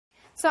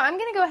So I'm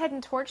going to go ahead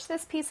and torch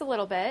this piece a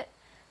little bit.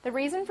 The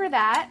reason for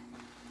that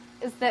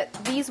is that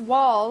these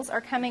walls are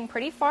coming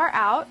pretty far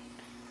out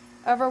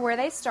over where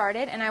they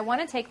started, and I want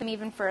to take them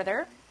even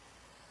further.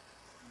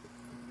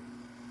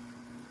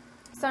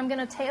 So I'm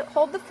going to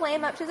hold the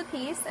flame up to the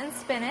piece and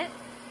spin it.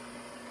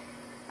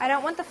 I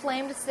don't want the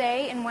flame to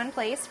stay in one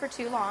place for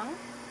too long.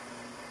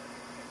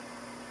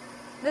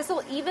 This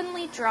will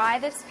evenly dry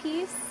this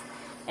piece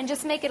and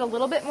just make it a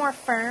little bit more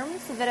firm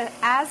so that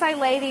as I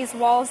lay these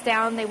walls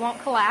down, they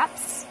won't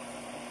collapse.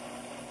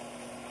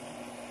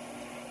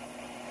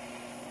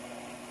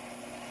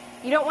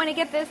 You don't want to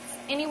get this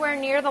anywhere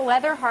near the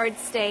leather hard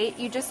state.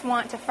 You just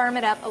want to firm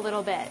it up a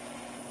little bit.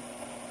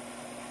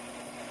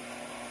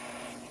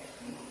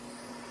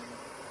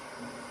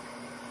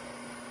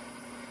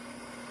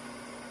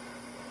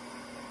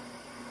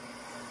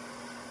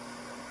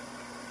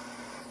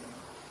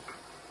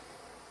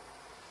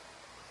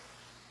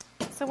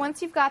 So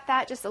once you've got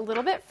that just a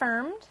little bit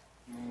firmed,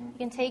 you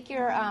can take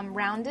your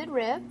rounded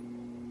rib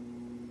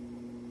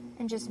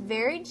and just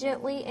very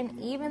gently and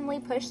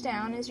evenly push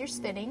down as you're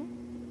spinning.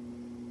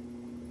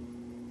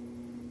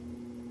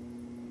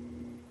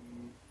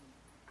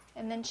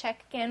 And then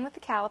check again with the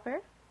caliper.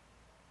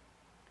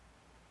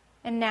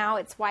 And now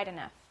it's wide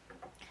enough.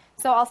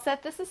 So I'll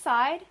set this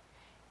aside,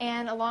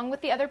 and along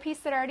with the other piece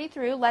that I already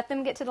threw, let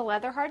them get to the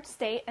leather hard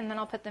state, and then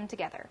I'll put them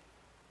together.